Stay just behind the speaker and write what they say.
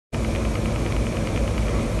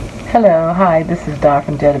Hello, hi, this is Dar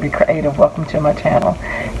from DaretoBeCreative. Welcome to my channel.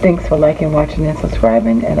 Thanks for liking, watching, and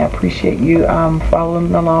subscribing, and I appreciate you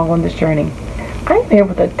following along on this journey. I'm here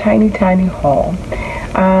with a tiny haul.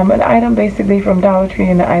 An item basically from Dollar Tree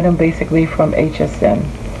and an item basically from HSN.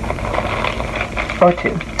 Or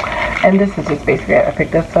two. And this is just basically, I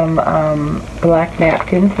picked up some black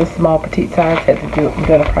napkins, the small petite size, had to do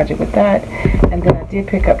a project with that. And then I did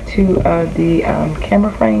pick up two of the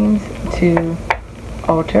camera frames to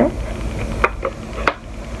alter.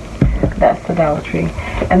 That's the Dollar Tree.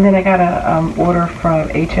 And then I got a order from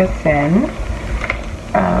HSN.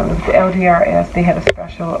 The LDRS, they had a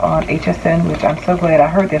special on HSN, which I'm so glad. I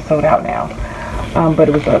heard they're sold out now. But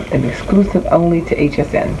it was an exclusive only to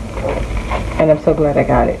HSN. And I'm so glad I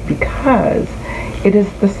got it because it is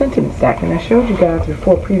the sentiment stack. And I showed you guys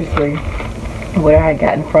before previously what I had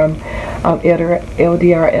gotten from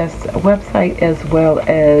LDRS website as well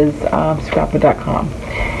as scrapper.com.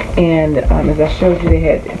 And as I showed you, they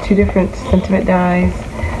had two different sentiment dies.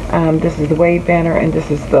 This is the wave banner and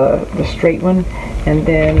this is the straight one. And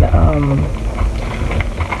then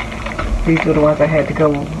these were the ones I had to go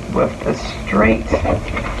with the straight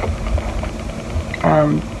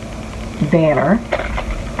banner.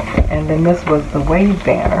 And then this was the wave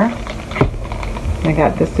banner. I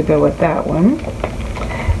got this to go with that one.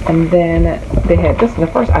 And then they had this one.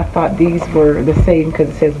 At first I thought these were the same because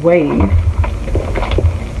it says wave.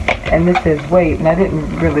 And this says wave. And I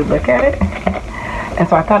didn't really look at it. And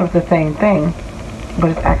so I thought it was the same thing.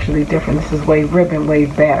 But it's actually different. This is wave ribbon,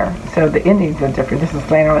 wave banner. So the endings are different. This is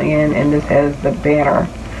flannel end and this has the banner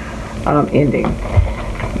ending.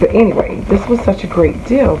 But anyway, this was such a great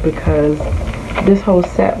deal because this whole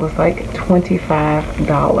set was like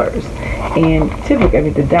 $25. And typically, I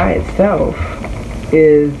mean, the die itself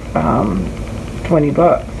is 20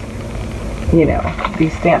 bucks. You know,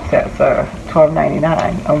 these stamp sets are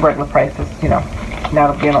 $12.99 on regular prices, you know,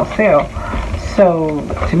 now being on sale. So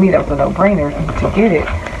to me that was a no-brainer to get it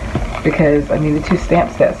because I mean the two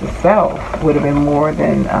stamp sets itself would have been more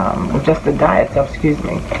than just the die itself, excuse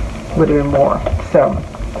me, would have been more. So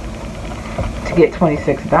to get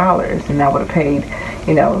 $26 and I would have paid,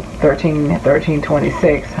 you know,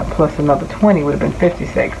 $13.26 plus another 20 would have been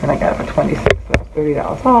 56, and I got it for 26, so that's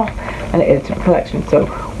 $30 off, and it's a collection. So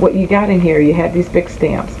what you got in here, you had these big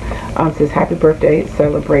stamps. It says happy birthday,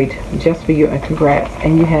 celebrate, just for you, and congrats.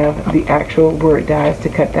 And you have the actual word dies to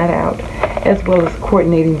cut that out, as well as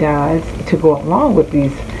coordinating dies to go along with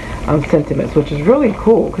these sentiments, which is really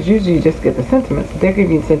cool because usually you just get the sentiments. They're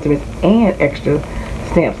giving you sentiments and extra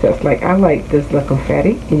stamp sets. Like I like this the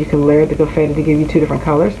confetti, and you can layer the confetti to give you two different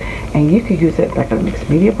colors, and you could use it like a mixed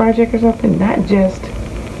media project or something, not just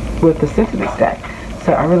with the sentiment stack.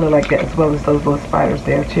 So I really like that, as well as those little spiders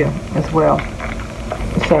there too as well.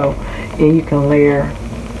 So and you can layer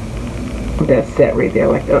that set right there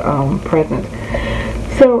like the present.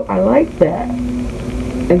 So I like that.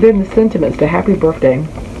 And then the sentiments, the happy birthday,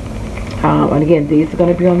 and again these are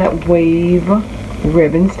going to be on that wave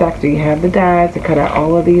ribbon stack. So you have the dies to cut out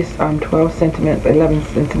all of these 12 sentiments, 11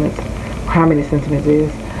 sentiments, how many sentiments it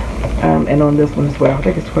is, and on this one as well I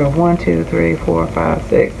think it's 12. 1 2 3 4 5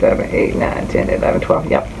 6 7 8 9 10 11 12.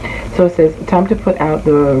 Yep. So it says time to put out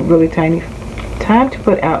this really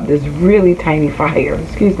tiny fire.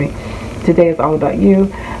 Excuse me. Today is all about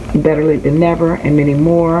you. Better late than never, and many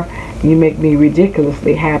more. You make me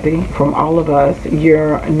ridiculously happy. From all of us,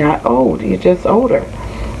 you're not old. You're just older.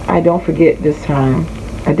 I didn't forget this time.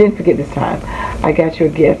 I got you a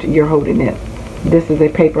gift. You're holding it. This is a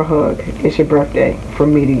paper hug. It's your birthday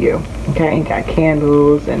from me to you. Okay, and got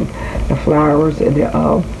candles and the flowers and the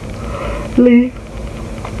leaf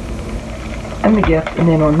and the gift. And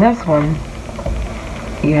then on this one,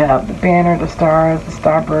 you have the banner, the stars, the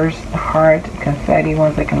starburst, the heart, confetti,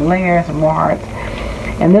 ones that can layer, some more hearts.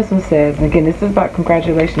 And this one says, and again, this is about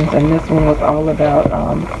congratulations, and this one was all about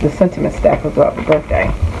the sentiment stack was about the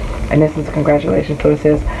birthday. And this is congratulations. So it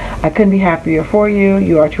says, I couldn't be happier for you.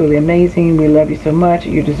 You are truly amazing. We love you so much.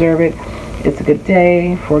 You deserve it. It's a good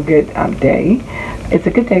day for a good day. It's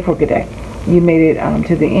a good day for a good day. You made it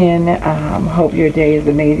to the end. Hope your day is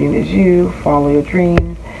amazing as you. Follow your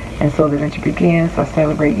dreams. And so the adventure begins. I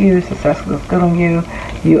celebrate you. Success looks good on you.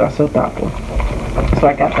 You are so thoughtful. So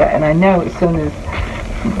I got that. And I know as soon as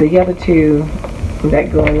the other two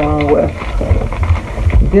that go along with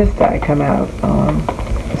this die come out,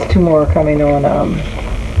 there's two more coming on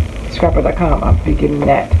scrapper.com. I'll be getting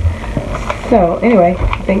that. So anyway,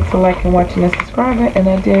 thanks for liking, watching, and subscribing. And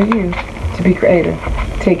I dare you to be creative.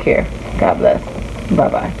 Take care. God bless.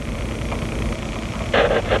 Bye-bye.